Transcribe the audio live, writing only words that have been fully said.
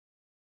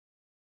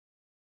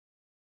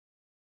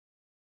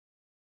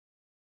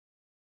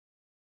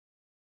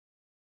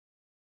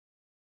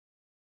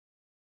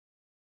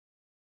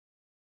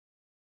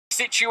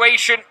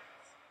situation.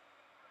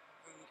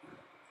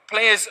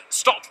 Players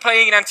stopped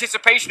playing in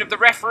anticipation of the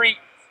referee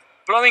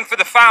blowing for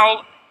the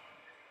foul.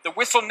 The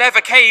whistle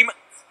never came,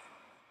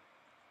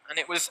 and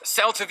it was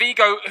Celta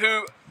Vigo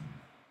who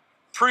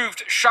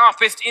proved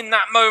sharpest in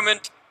that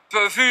moment.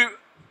 Bervu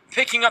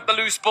picking up the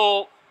loose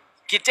ball.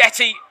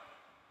 Guidetti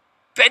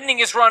bending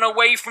his run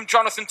away from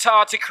Jonathan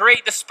Tah to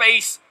create the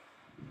space.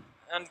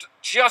 And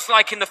just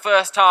like in the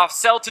first half,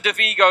 Celta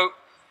Vigo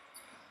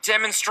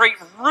demonstrate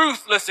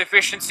ruthless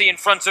efficiency in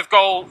front of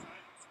goal.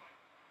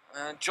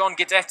 And John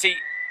Guidetti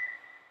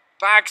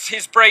bags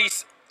his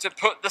brace to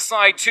put the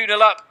side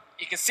 2-0 up.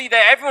 You can see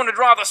there everyone had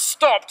rather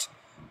stopped,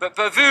 but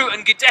Bervu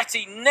and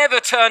Guidetti never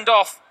turned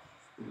off.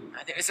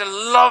 And it was a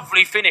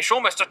lovely finish,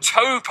 almost a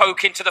toe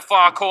poke into the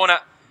far corner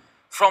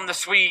from the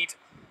Swede.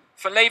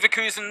 For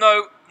Leverkusen,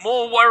 though,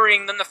 more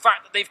worrying than the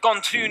fact that they've gone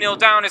 2-0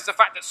 down is the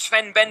fact that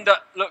Sven Bender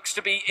looks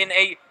to be in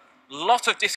a lot of discomfort.